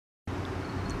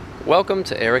Welcome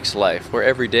to Eric's Life, where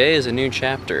every day is a new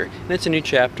chapter, and it's a new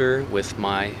chapter with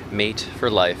my mate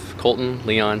for life, Colton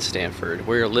Leon Stanford.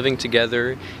 We are living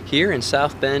together here in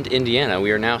South Bend, Indiana.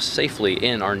 We are now safely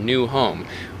in our new home.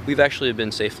 We've actually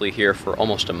been safely here for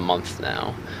almost a month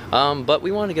now, but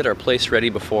we want to get our place ready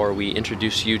before we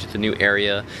introduce you to the new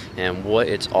area and what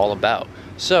it's all about.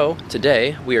 So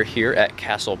today we are here at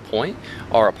Castle Point,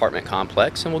 our apartment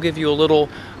complex, and we'll give you a little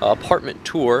apartment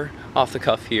tour off the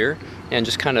cuff here and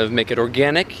just kind of make it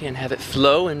organic and have it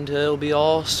flow, and it'll be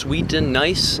all sweet and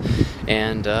nice,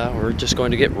 and we're just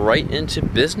going to get right into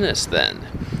business then.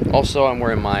 Also, I'm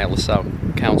wearing my LaSalle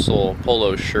Council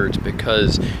polo shirt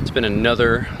because it's been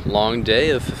another long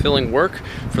day of fulfilling work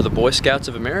for the Boy Scouts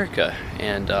of America,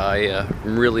 and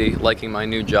I'm really liking my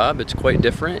new job. It's quite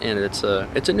different, and it's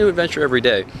a new adventure every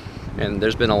day. And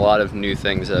there's been a lot of new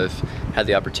things I've had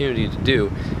the opportunity to do.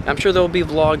 I'm sure there'll be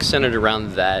vlogs centered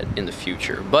around that in the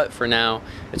future, but for now,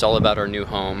 it's all about our new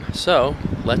home. So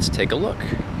let's take a look.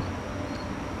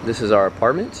 This is our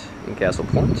apartment in Castle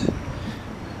Point.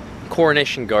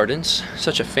 Coronation Gardens,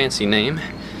 such a fancy name,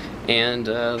 and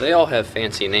they all have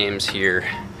fancy names here.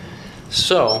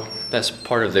 So that's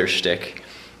part of their shtick.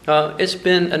 It's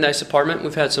been a nice apartment.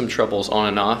 We've had some troubles on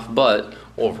and off, but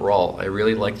overall, I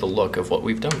really like the look of what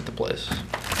we've done with the place.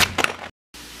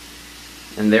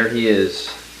 And there he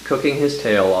is, cooking his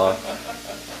tail off.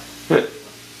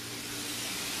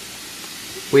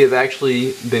 We have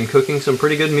actually been cooking some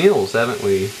pretty good meals, haven't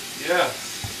we?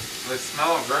 Yes, they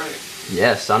smell great.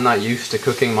 Yes, I'm not used to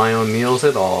cooking my own meals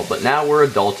at all, but now we're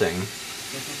adulting.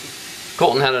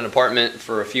 Colton had an apartment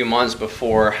for a few months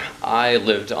before I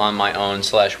lived on my own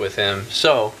 / with him,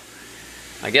 so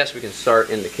I guess we can start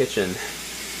in the kitchen.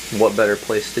 What better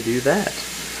place to do that?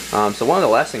 So one of the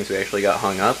last things we actually got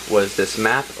hung up was this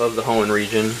map of the Hoenn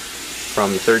region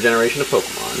from the 3rd generation of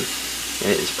Pokemon,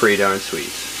 and it is pretty darn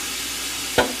sweet.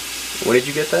 When did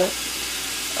you get that?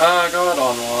 I got it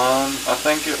online. I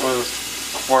think it was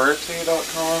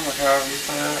QWERTY.com, or however you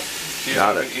say it.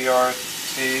 Got it.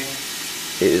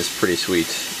 QWERTY. It is pretty sweet.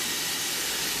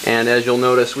 And as you'll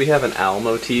notice, we have an owl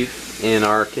motif in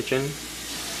our kitchen.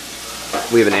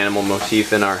 We have an animal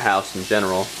motif in our house in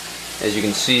general. As you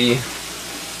can see,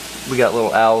 we got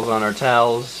little owls on our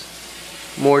towels,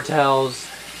 more towels.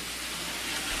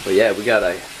 But yeah, we got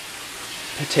a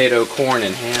potato, corn,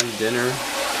 and ham dinner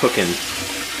cooking.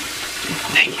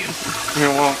 Thank you.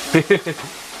 You're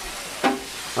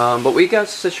welcome. But we got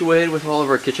situated with all of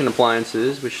our kitchen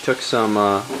appliances, which took some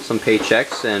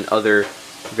paychecks and other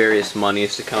various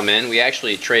monies to come in. We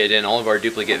actually traded in all of our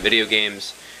duplicate video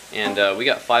games, and we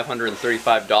got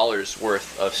 $535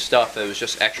 worth of stuff that was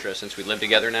just extra since we live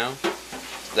together now.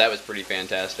 So that was pretty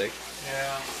fantastic.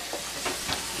 Yeah.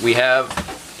 We have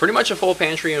pretty much a full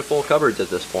pantry and full cupboards at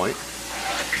this point.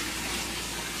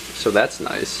 So that's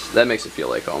nice. That makes it feel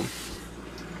like home.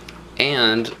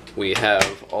 And we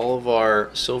have all of our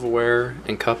silverware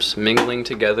and cups mingling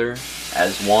together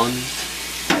as one,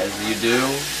 as you do.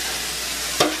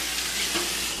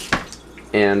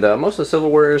 And most of the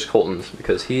silverware is Colton's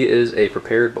because he is a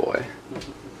prepared boy.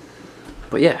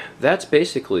 But yeah, that's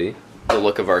basically the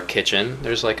look of our kitchen.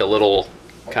 There's like a little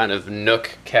kind of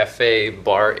nook cafe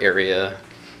bar area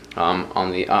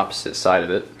on the opposite side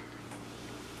of it.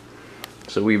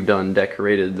 So we've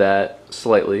decorated that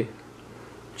slightly,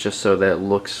 just so that it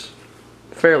looks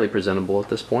fairly presentable at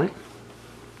this point.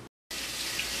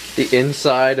 The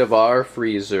inside of our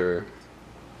freezer.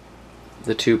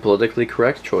 The two politically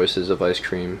correct choices of ice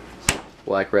cream,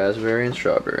 black raspberry and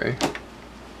strawberry.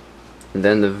 And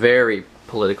then the very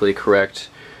politically correct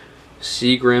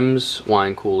Seagram's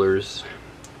wine coolers,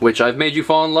 which I've made you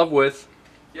fall in love with.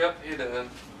 Yep, you did.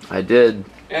 I did.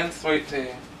 And sweet tea.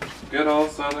 Good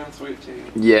old southern sweet tea.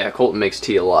 Yeah, Colton makes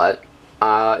tea a lot.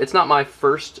 It's not my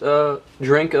first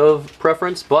drink of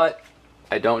preference, but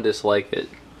I don't dislike it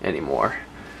anymore.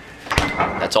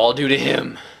 That's all due to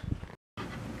him.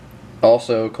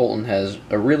 Also, Colton has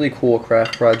a really cool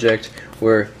craft project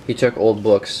where he took old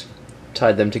books,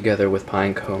 tied them together with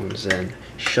pine cones, and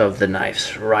shoved the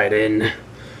knives right in.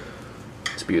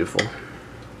 It's beautiful.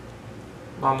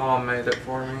 My mom made it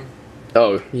for me.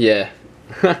 Oh, yeah.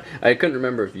 I couldn't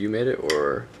remember if you made it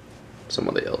or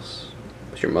somebody else.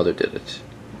 But your mother did it.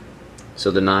 So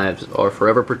the knives are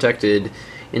forever protected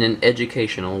in an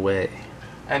educational way.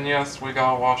 And yes, we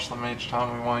gotta wash them each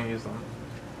time we want to use them.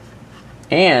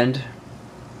 And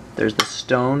there's the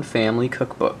Stone family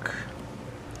cookbook.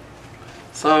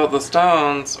 So the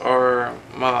Stones are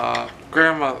my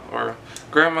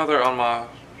grandmother on my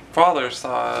father's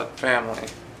side family,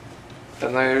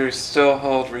 and they still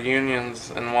hold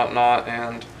reunions and whatnot,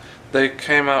 and they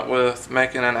came up with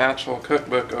making an actual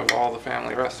cookbook of all the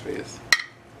family recipes.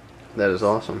 That is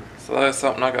awesome. So that's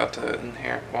something I got to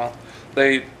inherit. Well,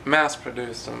 they mass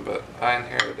produced them, but I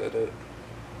inherited it.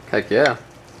 Heck yeah.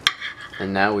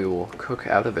 And now we will cook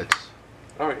out of it.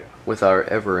 Oh yeah. With our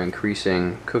ever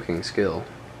increasing cooking skill.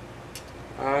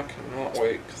 I cannot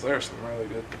wait, because there's some really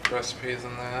good recipes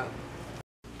in that.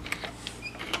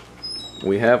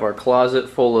 We have our closet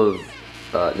full of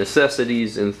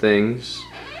necessities and things.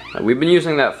 We've been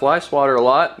using that fly swatter a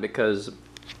lot because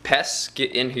pests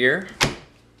get in here.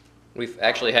 We've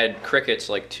actually had crickets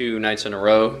like 2 nights in a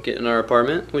row get in our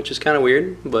apartment, which is kind of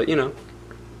weird, but you know,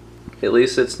 at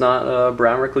least it's not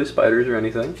brown recluse spiders or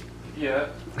anything. Yeah.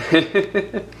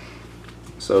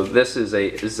 So this is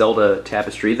a Zelda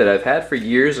tapestry that I've had for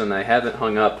years and I haven't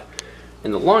hung up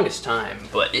in the longest time,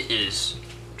 but it is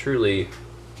truly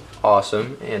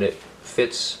awesome and it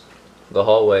fits the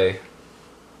hallway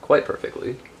quite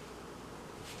perfectly.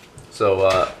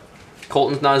 So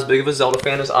Colton's not as big of a Zelda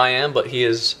fan as I am, but he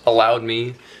has allowed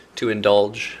me to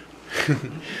indulge.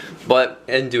 But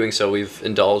in doing so, we've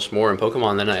indulged more in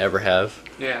Pokemon than I ever have.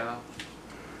 Yeah.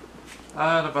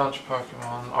 I had a bunch of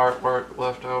Pokemon artwork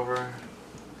left over.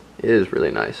 It is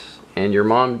really nice. And your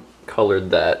mom colored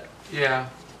that. Yeah.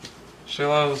 She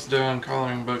loves doing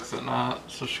coloring books at night,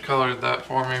 so she colored that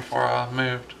for me before I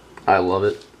moved. I love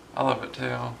it. I love it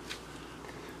too.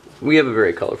 We have a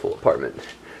very colorful apartment.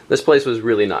 This place was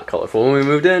really not colorful when we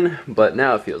moved in, but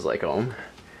now it feels like home.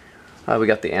 We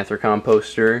got the Anthracon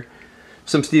poster,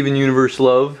 some Steven Universe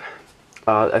love.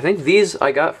 I think these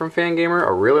I got from Fangamer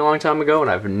a really long time ago,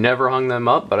 and I've never hung them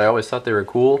up, but I always thought they were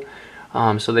cool.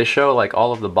 So they show like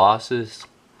all of the bosses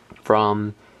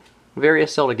from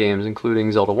various Zelda games,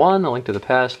 including Zelda 1, A Link to the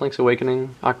Past, Link's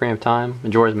Awakening, Ocarina of Time,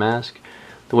 Majora's Mask,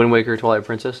 The Wind Waker, Twilight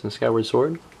Princess, and Skyward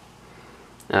Sword.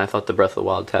 And I thought the Breath of the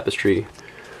Wild tapestry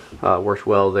worked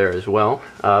well there as well.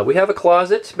 We have a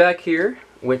closet back here,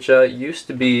 which used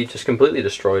to be just completely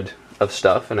destroyed of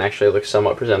stuff, and actually looks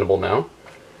somewhat presentable now.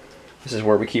 This is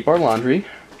where we keep our laundry.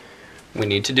 We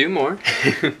need to do more.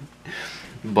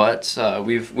 But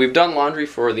we've done laundry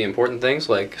for the important things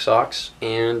like socks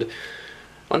and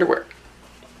underwear.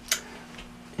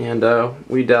 And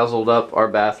we dazzled up our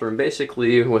bathroom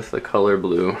basically with the color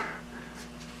blue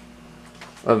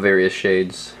of various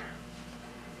shades.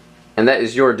 And that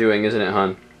is your doing, isn't it,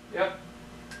 hon? Yep.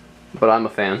 But I'm a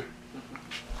fan.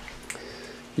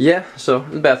 Yeah, so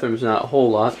the bathroom's not a whole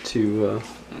lot to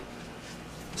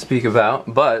speak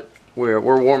about, but we're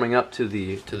warming up to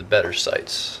the better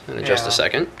sights in just a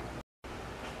second.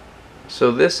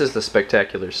 So this is the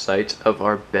spectacular sight of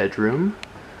our bedroom.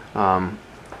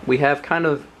 We have kind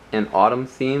of an autumn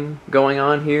theme going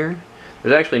on here.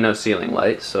 There's actually no ceiling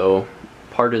light, so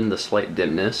pardon the slight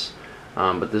dimness.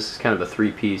 But this is kind of a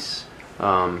 3-piece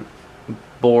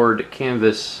board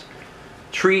canvas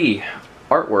tree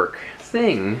artwork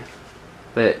thing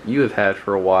that you have had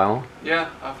for a while. Yeah,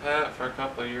 I've had it for a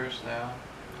couple of years now.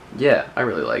 Yeah, I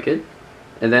really like it.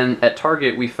 And then at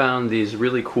Target we found these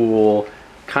really cool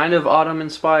kind of autumn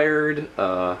inspired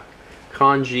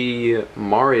kanji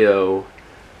Mario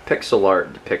pixel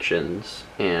art depictions,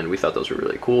 and we thought those were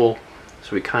really cool,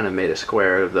 so we kind of made a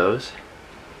square out of those.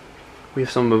 We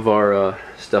have some of our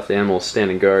stuffed animals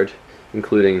standing guard,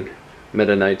 including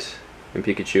Meta Knight and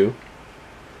Pikachu.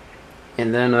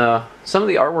 And then some of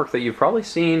the artwork that you've probably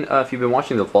seen if you've been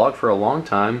watching the vlog for a long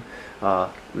time.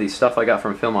 The stuff I got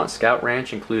from Philmont Scout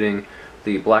Ranch, including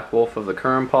the Black Wolf of the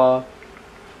Currampaw.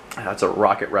 That's a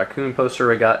Rocket Raccoon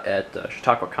poster I got at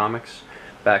Chautauqua Comics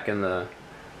back in the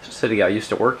city I used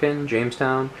to work in,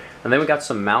 Jamestown. And then we got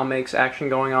some Mal Makes action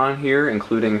going on here,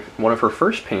 including one of her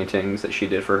first paintings that she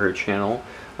did for her channel,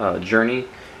 Journey,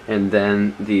 and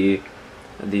then the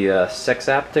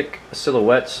sexaptic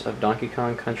silhouettes of Donkey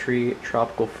Kong Country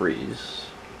Tropical Freeze,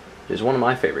 which is one of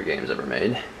my favorite games ever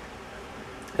made.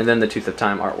 And then the Tooth of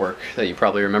Time artwork that you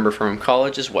probably remember from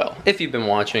college as well, if you've been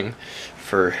watching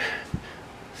for a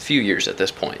few years at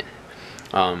this point.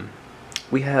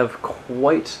 We have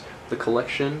quite the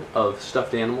collection of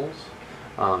stuffed animals.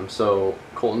 So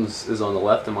Colton's is on the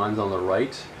left and mine's on the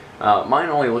right. Mine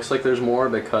only looks like there's more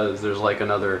because there's like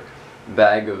another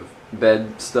bag of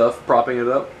bed stuff propping it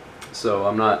up. So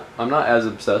I'm not as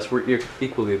obsessed. We're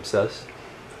equally obsessed.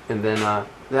 And then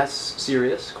that's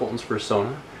Sirius, Colton's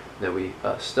persona, that we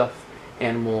stuff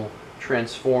animal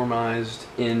transformized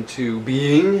into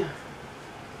being.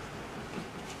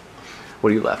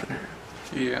 What are you laughing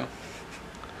at? Yeah.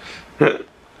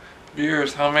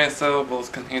 Viewers, how many syllables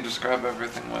can he describe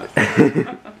everything with?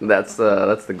 That's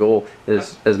the goal,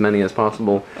 is as many as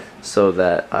possible, so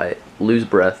that I lose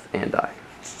breath and die.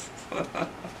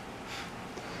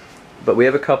 But we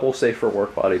have a couple safe for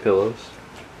work body pillows.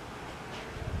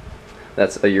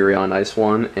 That's a Yuri on Ice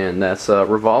one, and that's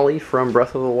Rivali from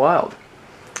Breath of the Wild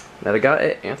that I got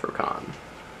at Anthrocon,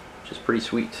 which is pretty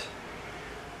sweet.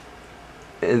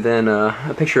 And then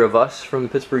a picture of us from the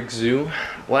Pittsburgh Zoo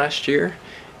last year,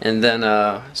 and then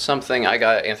something I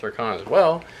got at Anthrocon as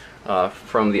well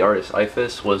from the artist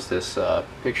Ifis was this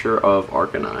picture of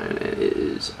Arcanine. It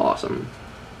is awesome.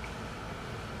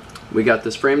 We got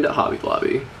this framed at Hobby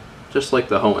Lobby, just like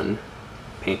the Hoenn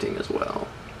painting as well.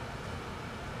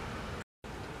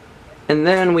 And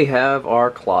then we have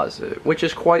our closet, which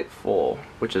is quite full,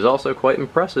 which is also quite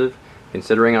impressive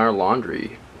considering our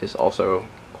laundry is also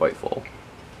quite full.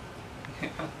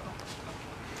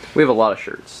 We have a lot of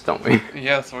shirts, don't we?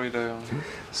 Yes, we do.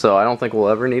 So I don't think we'll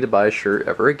ever need to buy a shirt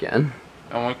ever again.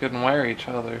 And we couldn't wear each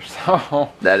other,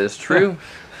 so... That is true.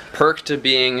 Perk to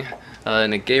being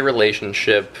in a gay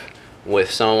relationship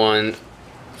with someone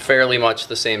fairly much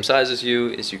the same size as you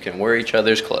is you can wear each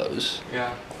other's clothes.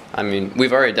 Yeah. I mean,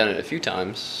 we've already done it a few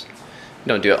times. We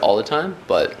don't do it all the time,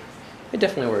 but it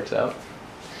definitely works out.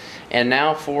 And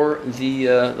now for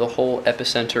the whole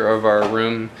epicenter of our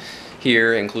room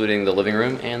here, including the living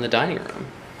room and the dining room.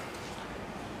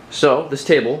 So this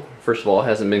table, first of all,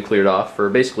 hasn't been cleared off for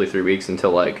basically 3 weeks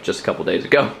until like just a couple days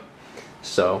ago.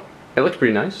 So it looks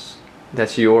pretty nice.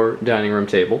 That's your dining room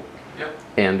table. Yep.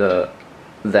 And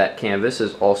that canvas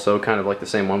is also kind of like the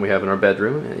same one we have in our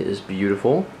bedroom. It is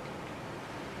beautiful.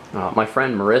 My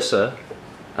friend Marissa,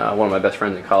 one of my best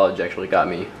friends in college, actually got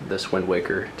me this Wind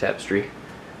Waker tapestry.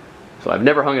 So I've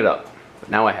never hung it up, but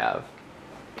now I have.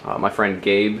 My friend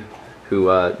Gabe,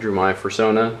 who drew my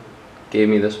persona, gave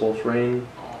me this Wolf's Rain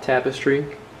tapestry.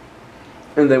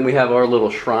 And then we have our little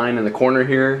shrine in the corner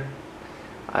here.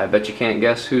 I bet you can't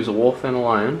guess who's a wolf and a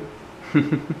lion.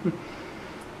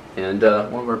 And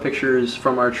one of our pictures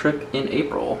from our trip in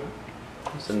April.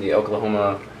 It's in the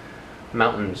Oklahoma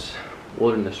Mountains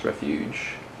Wilderness Refuge.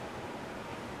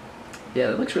 Yeah,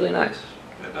 that looks really nice.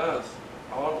 It does.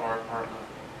 I love our apartment.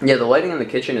 Yeah, the lighting in the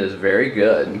kitchen is very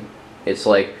good. It's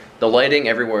like the lighting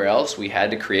everywhere else we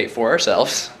had to create for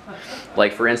ourselves.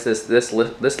 Like for instance, this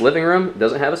living room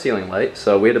doesn't have a ceiling light,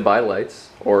 so we had to buy lights.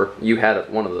 Or you had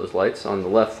one of those lights on the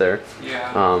left there.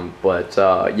 Yeah.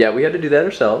 Yeah, we had to do that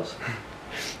ourselves.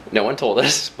 No one told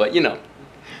us, but you know,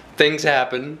 things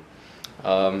happen.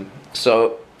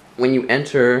 So when you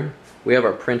enter, we have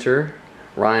our printer.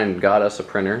 Ryan got us a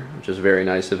printer, which is very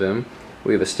nice of him.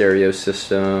 We have a stereo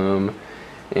system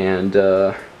and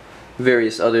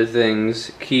various other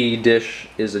things. Key dish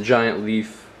is a giant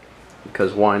leaf,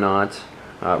 because why not?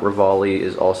 Rivali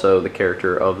is also the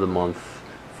character of the month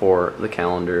for the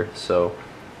calendar, so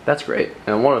that's great.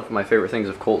 And one of my favorite things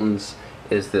of Colton's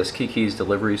is this Kiki's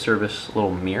delivery service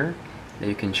little mirror that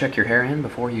you can check your hair in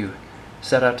before you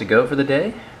set out to go for the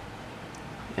day.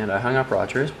 And I hung up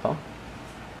Roger as well.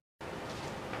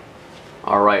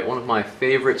 Alright, one of my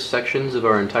favorite sections of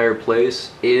our entire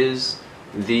place is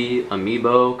the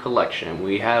amiibo collection.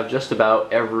 We have just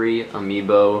about every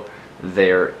amiibo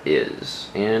there is,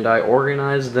 and I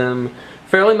organized them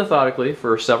fairly methodically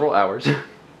for several hours.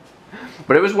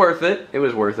 But it was worth it. It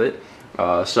was worth it.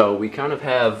 So we kind of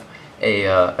have a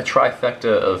trifecta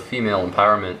of female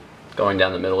empowerment going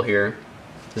down the middle here.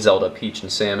 Zelda, Peach,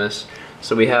 and Samus.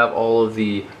 So we have all of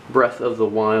the Breath of the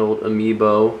Wild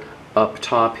amiibo up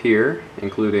top here,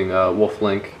 including Wolf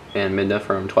Link and Midna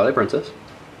from Twilight Princess.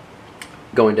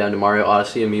 Going down to Mario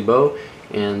Odyssey amiibo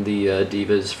and the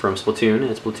Divas from Splatoon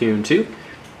and Splatoon 2.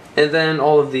 And then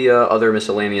all of the other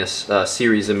miscellaneous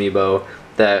series amiibo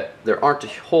that there aren't a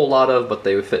whole lot of, but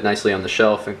they would fit nicely on the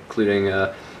shelf, including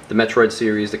the Metroid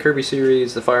series, the Kirby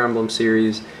series, the Fire Emblem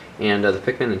series, and the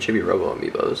Pikmin and Chibi Robo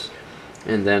amiibos.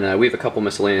 And then we have a couple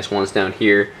miscellaneous ones down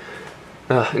here,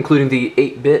 including the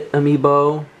 8-bit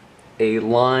amiibo, a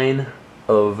line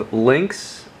of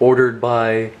links ordered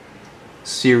by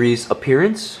series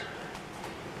appearance,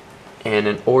 and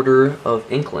an order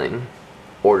of Inkling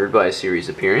ordered by series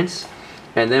appearance.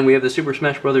 And then we have the Super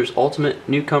Smash Bros. Ultimate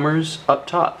newcomers up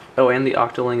top. Oh, and the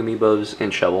Octoling amiibos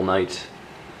and Shovel Knight.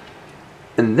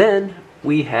 And then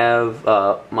we have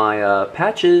my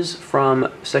patches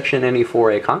from Section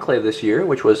NE4A Conclave this year,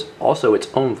 which was also its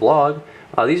own vlog.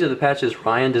 These are the patches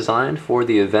Ryan designed for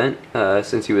the event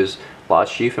since he was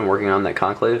Lodge Chief and working on that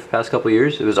Conclave past couple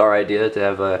years. It was our idea to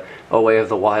have a Way of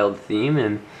the Wild theme,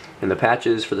 and the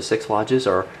patches for the 6 lodges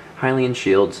are Hylian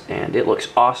shields, and it looks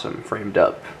awesome framed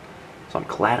up. So I'm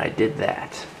glad I did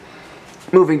that.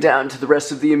 Moving down to the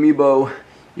rest of the amiibo,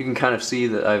 you can kind of see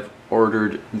that I've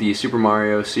ordered the Super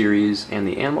Mario series and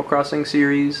the Animal Crossing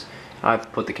series. I've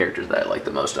put the characters that I like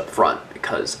the most up front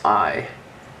because I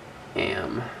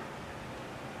am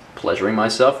pleasuring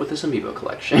myself with this amiibo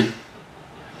collection.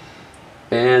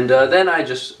 And then I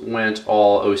just went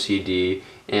all OCD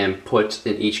and put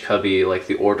in each cubby like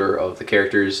the order of the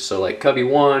characters. So like cubby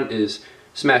 1 is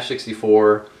Smash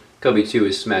 64, cubby 2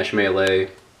 is Smash Melee,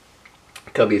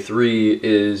 cubby 3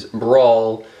 is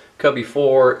Brawl, cubby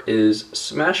 4 is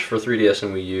Smash for 3DS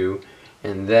and Wii U,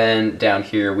 and then down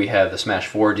here we have the Smash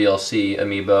 4 DLC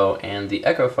amiibo and the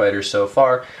Echo Fighter so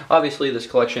far. Obviously this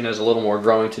collection has a little more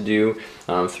growing to do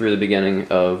through the beginning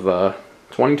of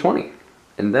 2020.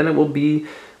 And then it will be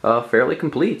fairly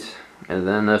complete. And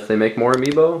then if they make more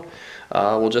amiibo,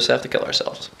 we'll just have to kill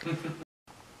ourselves.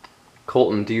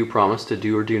 Colton, do you promise to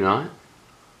do or do not?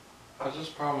 I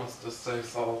just promised to stay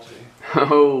salty.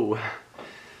 Oh,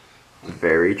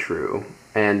 very true.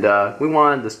 And we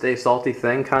wanted the stay salty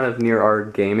thing kind of near our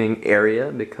gaming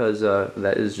area because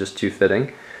that is just too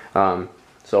fitting.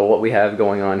 So what we have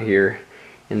going on here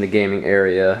in the gaming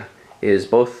area is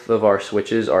both of our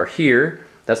Switches are here.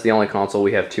 That's the only console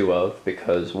we have 2 of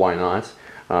because why not?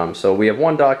 So we have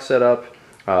one dock set up,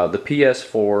 the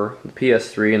PS4, the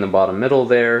PS3 in the bottom middle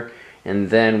there, and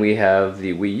then we have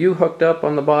the Wii U hooked up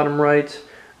on the bottom right.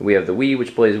 We have the Wii,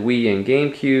 which plays Wii and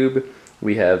GameCube.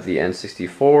 We have the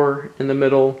N64 in the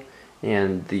middle,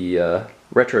 and the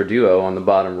Retro Duo on the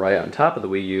bottom right on top of the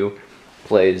Wii U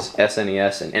plays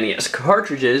SNES and NES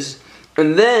cartridges.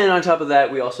 And then on top of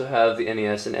that, we also have the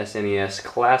NES and SNES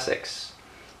classics,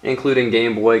 including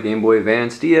Game Boy, Game Boy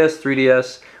Advance, DS,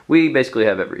 3DS. We basically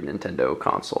have every Nintendo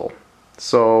console.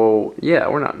 So yeah,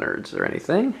 we're not nerds or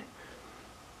anything.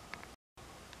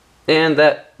 And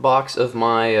that box of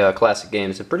my classic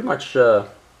games have pretty much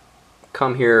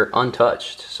come here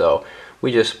untouched. So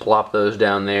we just plop those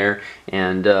down there,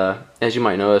 and as you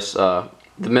might notice, the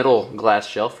middle glass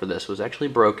shelf for this was actually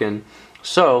broken.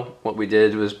 So what we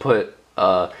did was put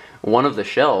one of the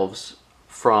shelves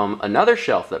from another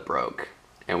shelf that broke,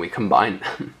 and we combined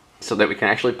them so that we can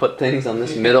actually put things on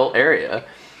this middle area.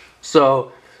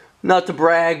 So, not to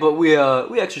brag, but we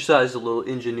exercised a little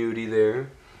ingenuity there.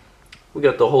 We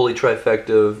got the holy trifecta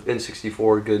of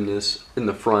N64 goodness in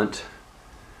the front.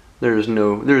 There's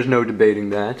no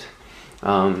debating that.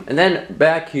 And then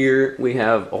back here we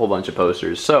have a whole bunch of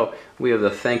posters. So we have the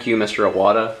Thank You Mr.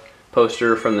 Iwata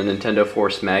poster from the Nintendo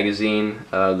Force magazine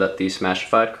that the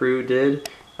Smashified crew did.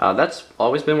 That's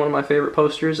always been one of my favorite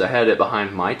posters. I had it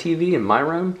behind my TV in my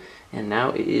room, and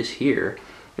now it is here.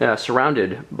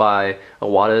 Surrounded by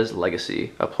Iwata's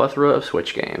legacy, a plethora of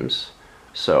Switch games.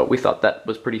 So we thought that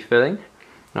was pretty fitting.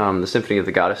 The Symphony of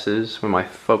the Goddesses, when my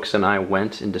folks and I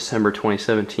went in December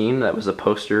 2017, that was a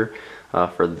poster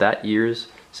for that year's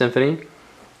symphony.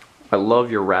 I love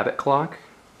your rabbit clock.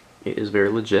 It is very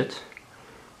legit.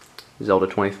 Zelda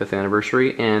 25th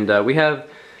anniversary. And we have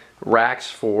racks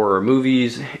for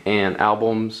movies and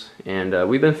albums, and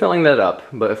we've been filling that up.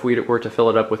 But if we were to fill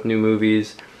it up with new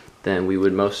movies, then we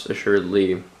would most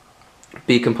assuredly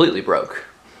be completely broke.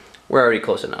 We're already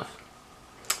close enough.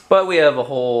 But we have a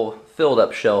whole filled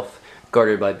up shelf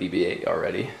guarded by BB-8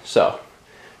 already, so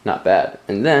not bad.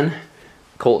 And then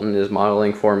Colton is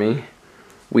modeling for me.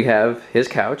 We have his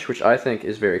couch, which I think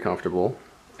is very comfortable.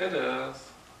 It is.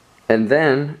 And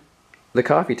then the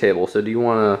coffee table. So do you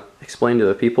want to explain to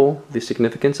the people the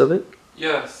significance of it?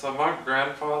 Yes, so my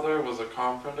grandfather was a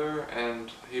carpenter,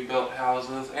 and he built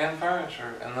houses and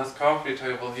furniture, and this coffee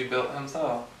table he built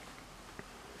himself.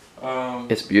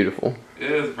 It's beautiful.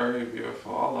 It is very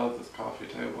beautiful. I love this coffee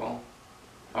table.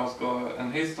 I was glad,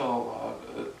 and he's still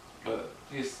alive, but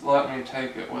he's let me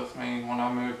take it with me when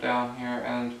I moved down here,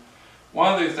 and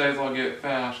one of these days I'll get it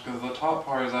finished, because the top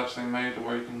part is actually made to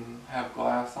where you can have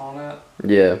glass on it.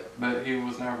 Yeah. But he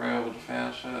was never able to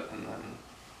finish it, and then...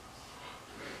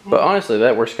 But honestly,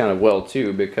 that works kind of well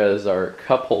too, because our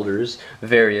cup holders,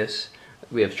 various,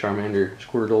 we have Charmander,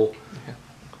 Squirtle,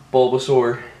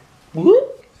 Bulbasaur,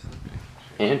 whoop,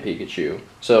 and Pikachu.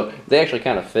 So they actually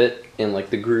kind of fit in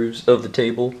like the grooves of the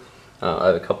table. I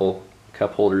have a couple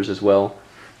cup holders as well.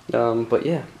 But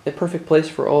yeah, a perfect place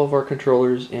for all of our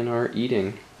controllers and our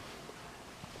eating.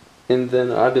 And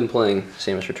then I've been playing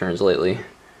Samus Returns lately,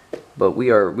 but we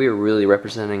are really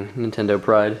representing Nintendo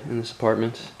pride in this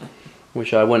apartment.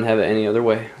 Which I wouldn't have it any other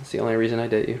way. That's the only reason I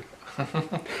date you.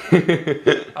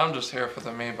 I'm just here for the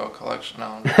Amiibo collection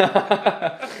only.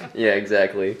 Yeah,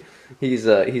 exactly. He's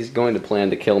going to plan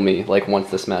to kill me like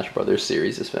once the Smash Brothers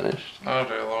series is finished. Oh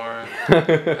dear Lord.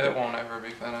 It won't ever be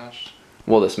finished.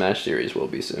 Well, the Smash series will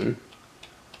be soon.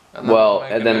 And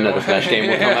then another Smash game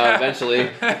will come out eventually.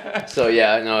 So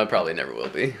yeah, no, it probably never will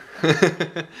be.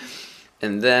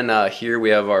 And then here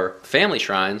we have our family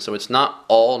shrine, so it's not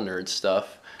all nerd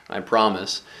stuff. I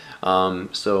promise.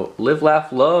 So live,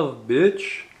 laugh, love,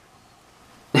 bitch.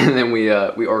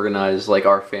 and we organize like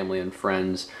our family and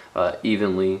friends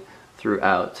evenly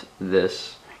throughout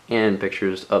this, and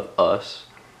pictures of us.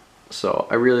 So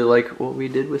I really like what we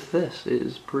did with this. It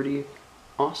is pretty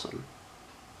awesome.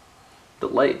 The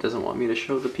light doesn't want me to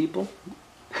show the people,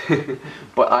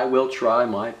 but I will try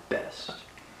my best.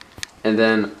 And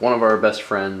then one of our best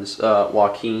friends,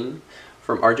 Joaquin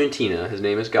from Argentina, his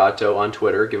name is Gato on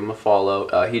Twitter, give him a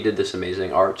follow. He did this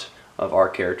amazing art of our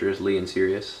characters, Lee and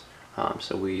Sirius.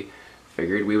 So we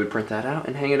figured we would print that out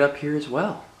and hang it up here as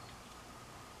well.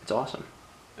 It's awesome.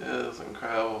 It is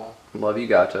incredible. Love you,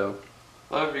 Gato.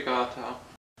 Love you, Gato.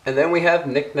 And then we have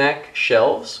knick-knack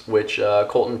shelves, which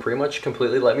Colton pretty much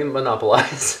completely let me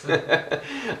monopolize.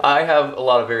 I have a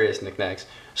lot of various knickknacks.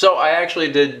 So I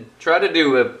actually did try to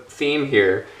do a theme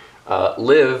here.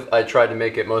 Live, I tried to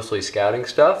make it mostly scouting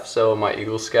stuff. So my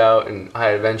Eagle Scout and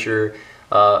High Adventure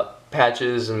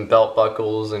patches and belt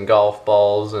buckles and golf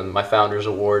balls and my Founders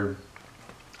Award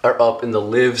are up in the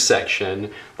Live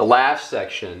section. The Laugh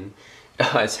section,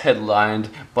 it's headlined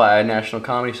by a National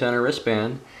Comedy Center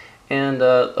wristband and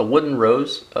a wooden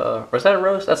rose. Or is that a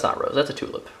rose? That's not a rose, that's a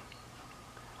tulip.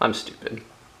 I'm stupid.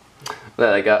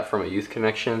 That I got from a Youth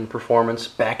Connection performance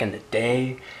back in the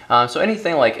day. So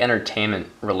anything like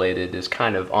entertainment related is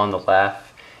kind of on the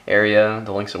Laugh area.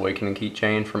 The Link's Awakening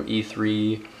keychain from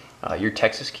E3. Your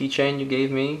Texas keychain you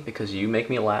gave me because you make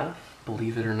me laugh,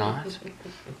 believe it or not.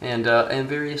 And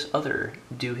various other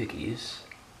doohickeys.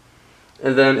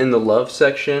 And then in the love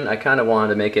section, I kind of wanted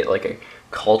to make it like a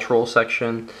cultural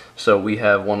section. So we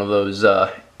have one of those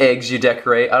eggs you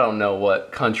decorate. I don't know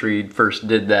what country first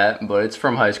did that, but it's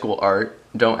from high school art.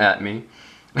 Don't at me.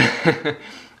 I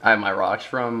have my rocks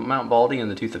from Mount Baldy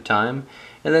and the Tooth of Time.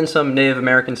 And then some Native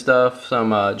American stuff, some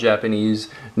Japanese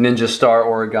ninja star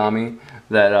origami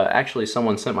that actually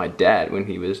someone sent my dad when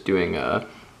he was doing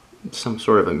some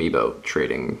sort of amiibo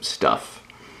trading stuff.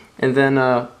 And then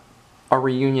our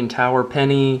reunion tower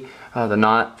penny, the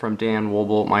knot from Dan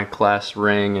Wobolt, my class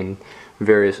ring, and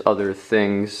various other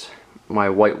things. My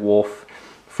white wolf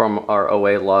from our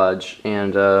OA lodge,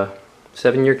 and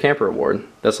 7-year camper award.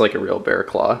 That's like a real bear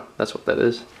claw. That's what that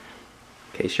is,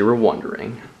 in case you were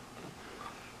wondering.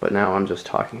 But now I'm just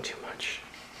talking too much.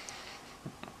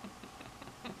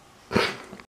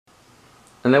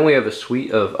 And then we have a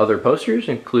suite of other posters,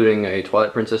 including a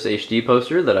Twilight Princess HD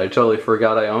poster that I totally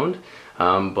forgot I owned.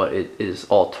 But it is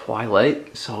all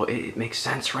Twilight, so it makes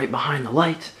sense right behind the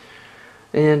light.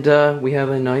 And we have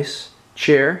a nice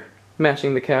chair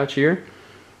matching the couch here.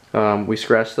 We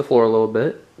scratched the floor a little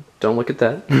bit. Don't look at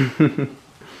that.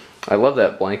 I love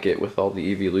that blanket with all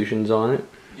the evolutions on it.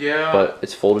 Yeah. But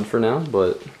it's folded for now,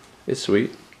 but it's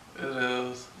sweet. It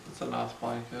is. It's a nice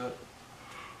blanket.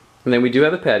 And then we do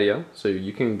have a patio, so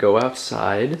you can go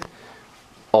outside.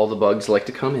 All the bugs like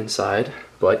to come inside,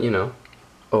 but you know,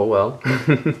 oh well.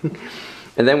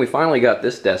 And then we finally got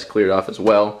this desk cleared off as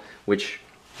well, which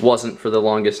wasn't for the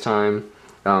longest time,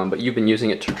 but you've been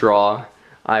using it to draw.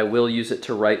 I will use it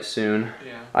to write soon.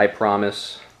 Yeah. I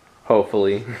promise,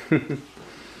 hopefully.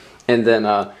 And then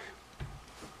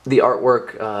the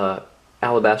artwork,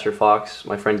 Alabaster Fox,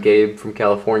 my friend Gabe from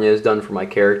California, has done for my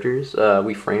characters.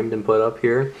 We framed and put up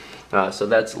here. So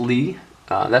that's Lee.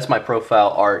 That's my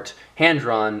profile art,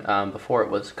 hand-drawn before it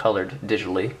was colored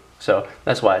digitally. So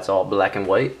that's why it's all black and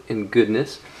white and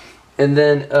goodness. And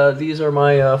then these are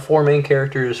my 4 main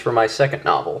characters for my second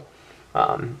novel.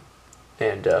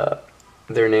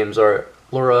 Their names are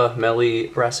Laura, Melly,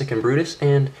 Brassic, and Brutus,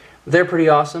 and they're pretty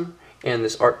awesome. And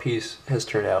this art piece has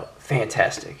turned out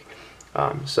fantastic.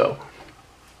 So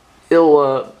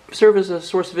it'll serve as a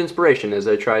source of inspiration as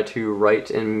I try to write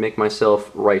and make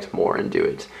myself write more and do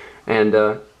it.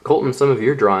 And Colton, some of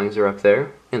your drawings are up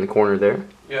there in the corner there.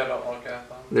 Yeah, don't look at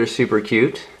them. They're super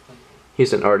cute.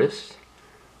 He's an artist.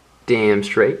 Damn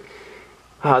straight.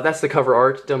 That's the cover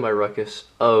art done by Ruckus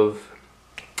of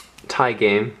Tie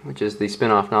Game, which is the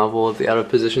spin-off novel of the Out of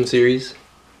Position series.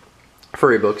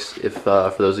 Furry books, if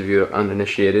for those of you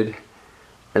uninitiated.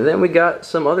 And then we got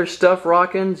some other stuff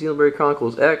rocking. Zealberry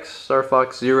Chronicles X, Star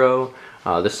Fox Zero,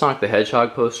 the Sonic the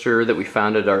Hedgehog poster that we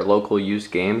found at our local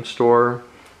used game store,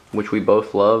 which we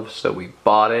both love, so we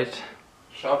bought it.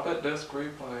 Shop at Disc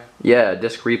Replay. Yeah,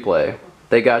 Disc Replay.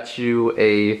 They got you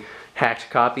a hacked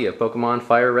copy of Pokemon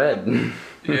Fire Red.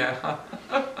 Yeah.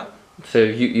 So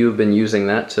you've been using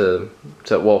that to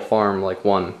well, farm like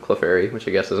one Clefairy, which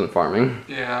I guess isn't farming.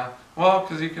 Yeah. Well,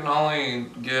 because you can only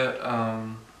get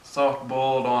soft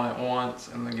boiled on it once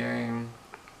in the game.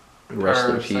 Rest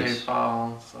in per peace. save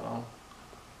file, so.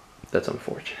 That's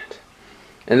unfortunate.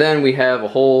 And then we have a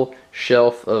whole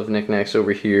shelf of knickknacks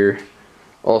over here.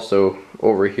 Also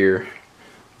over here,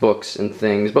 books and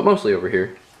things, but mostly over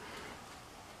here.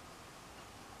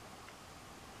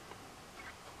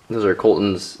 Those are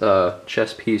Colton's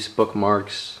chess piece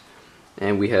bookmarks,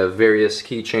 and we have various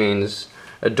keychains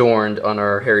adorned on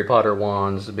our Harry Potter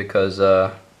wands because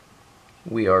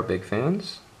we are big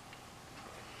fans.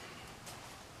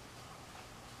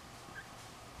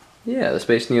 Yeah, the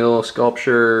Space Needle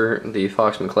sculpture, the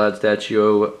Fox McCloud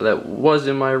statue that was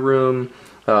in my room,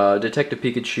 Detective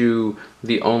Pikachu,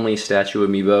 the only statue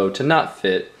amiibo to not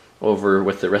fit over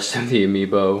with the rest of the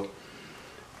amiibo.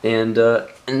 And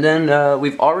then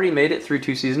we've already made it through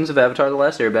 2 seasons of Avatar: The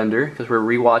Last Airbender because we're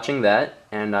rewatching that,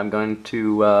 and I'm going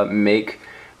to make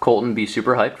Colton be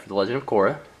super hyped for The Legend of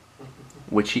Korra,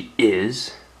 which he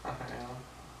is.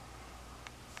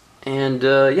 And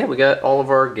yeah, we got all of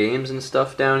our games and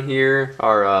stuff down here.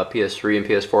 Our PS3 and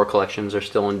PS4 collections are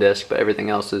still in disc, but everything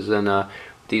else is in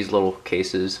these little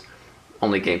cases.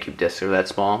 Only GameCube discs are that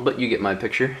small, but you get my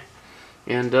picture.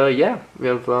 And yeah, we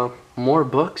have more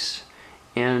books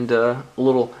and a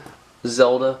little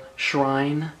Zelda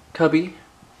shrine cubby,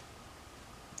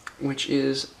 which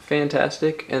is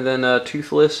fantastic. And then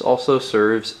Toothless also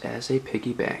serves as a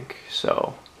piggy bank,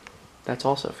 so that's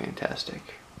also fantastic.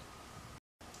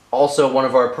 Also, one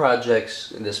of our projects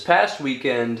this past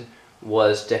weekend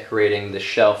was decorating the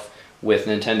shelf with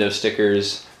Nintendo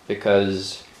stickers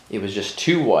because it was just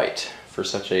too white for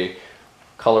such a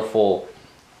colorful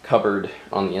cupboard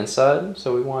on the inside,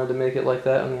 so we wanted to make it like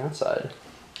that on the outside.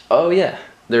 Oh yeah,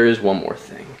 there is one more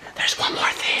thing. There's one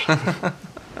more thing.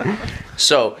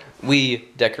 So we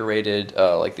decorated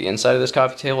like the inside of this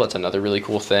coffee table. That's another really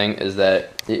cool thing, is that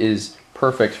it is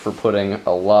perfect for putting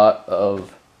a lot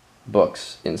of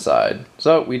books inside.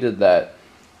 So we did that.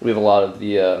 We have a lot of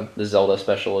the Zelda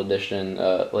special edition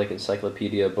like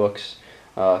encyclopedia books,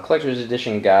 collector's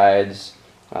edition guides,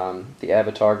 the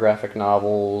Avatar graphic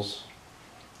novels,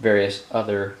 various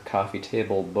other coffee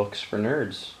table books for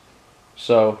nerds.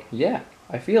 So yeah,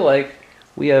 I feel like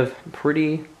we have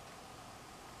pretty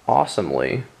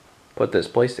awesomely put this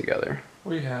place together.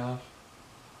 We have.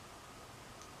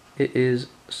 It is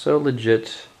so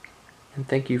legit, and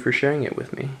thank you for sharing it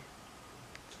with me.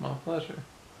 It's my pleasure.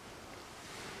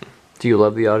 Do you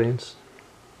love the audience?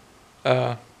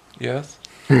 Yes.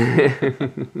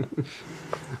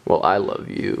 Well, I love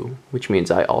you, which means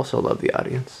I also love the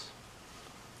audience.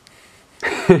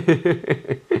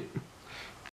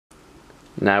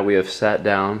 Now we have sat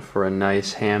down for a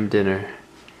nice ham dinner,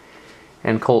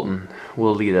 and Colton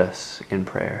will lead us in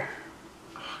prayer.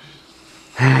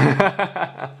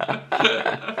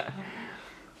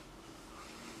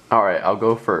 Alright, I'll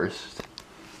go first.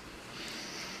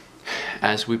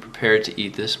 As we prepare to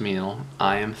eat this meal,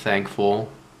 I am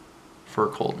thankful for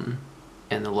Colton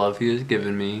and the love he has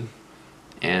given me,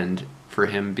 and for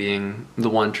him being the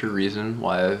one true reason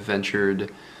why I've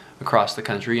ventured across the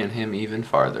country and him even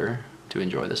farther to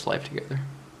enjoy this life together.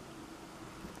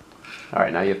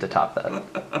 Alright, now you have to top that.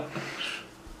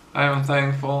 I am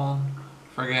thankful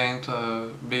for getting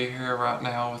to be here right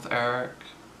now with Eric,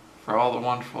 for all the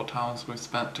wonderful times we've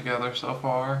spent together so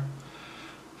far,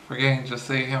 for getting to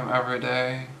see him every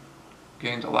day,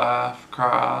 getting to laugh,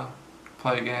 cry,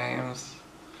 play games,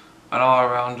 and all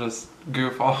around just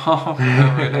goof off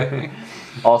every day.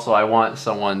 Also, I want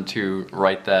someone to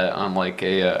write that on like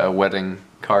a wedding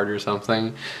card or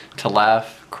something. To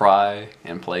laugh, cry,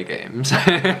 and play games.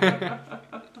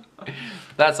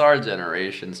 That's our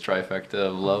generation's trifecta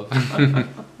of love.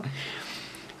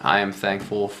 I am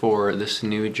thankful for this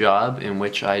new job in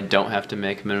which I don't have to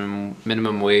make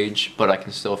minimum wage, but I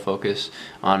can still focus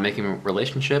on making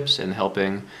relationships and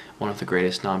helping one of the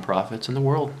greatest nonprofits in the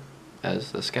world,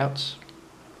 as the Scouts.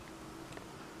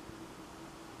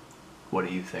 What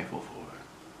are you thankful for?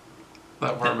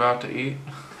 That we're about to eat.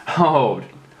 Oh,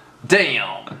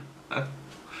 damn!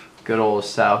 Good old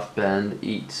South Bend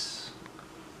Eats.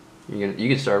 You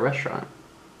could start a restaurant.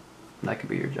 That could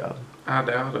be your job. I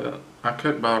doubt it. I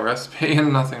could buy a recipe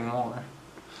and nothing more.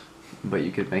 But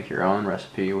you could make your own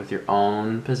recipe with your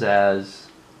own pizzazz.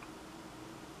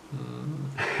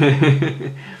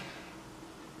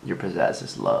 Your pizzazz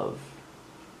is love.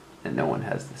 And no one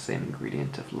has the same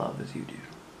ingredient of love as you do.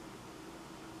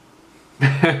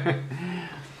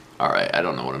 Alright, I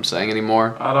don't know what I'm saying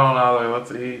anymore. I don't know.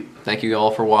 Let's eat. Thank you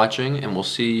all for watching, and we'll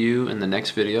see you in the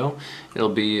next video. It'll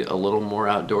be a little more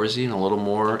outdoorsy and a little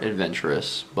more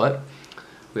adventurous, but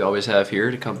we always have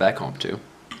here to come back home to.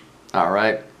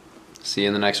 Alright, see you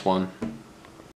in the next one.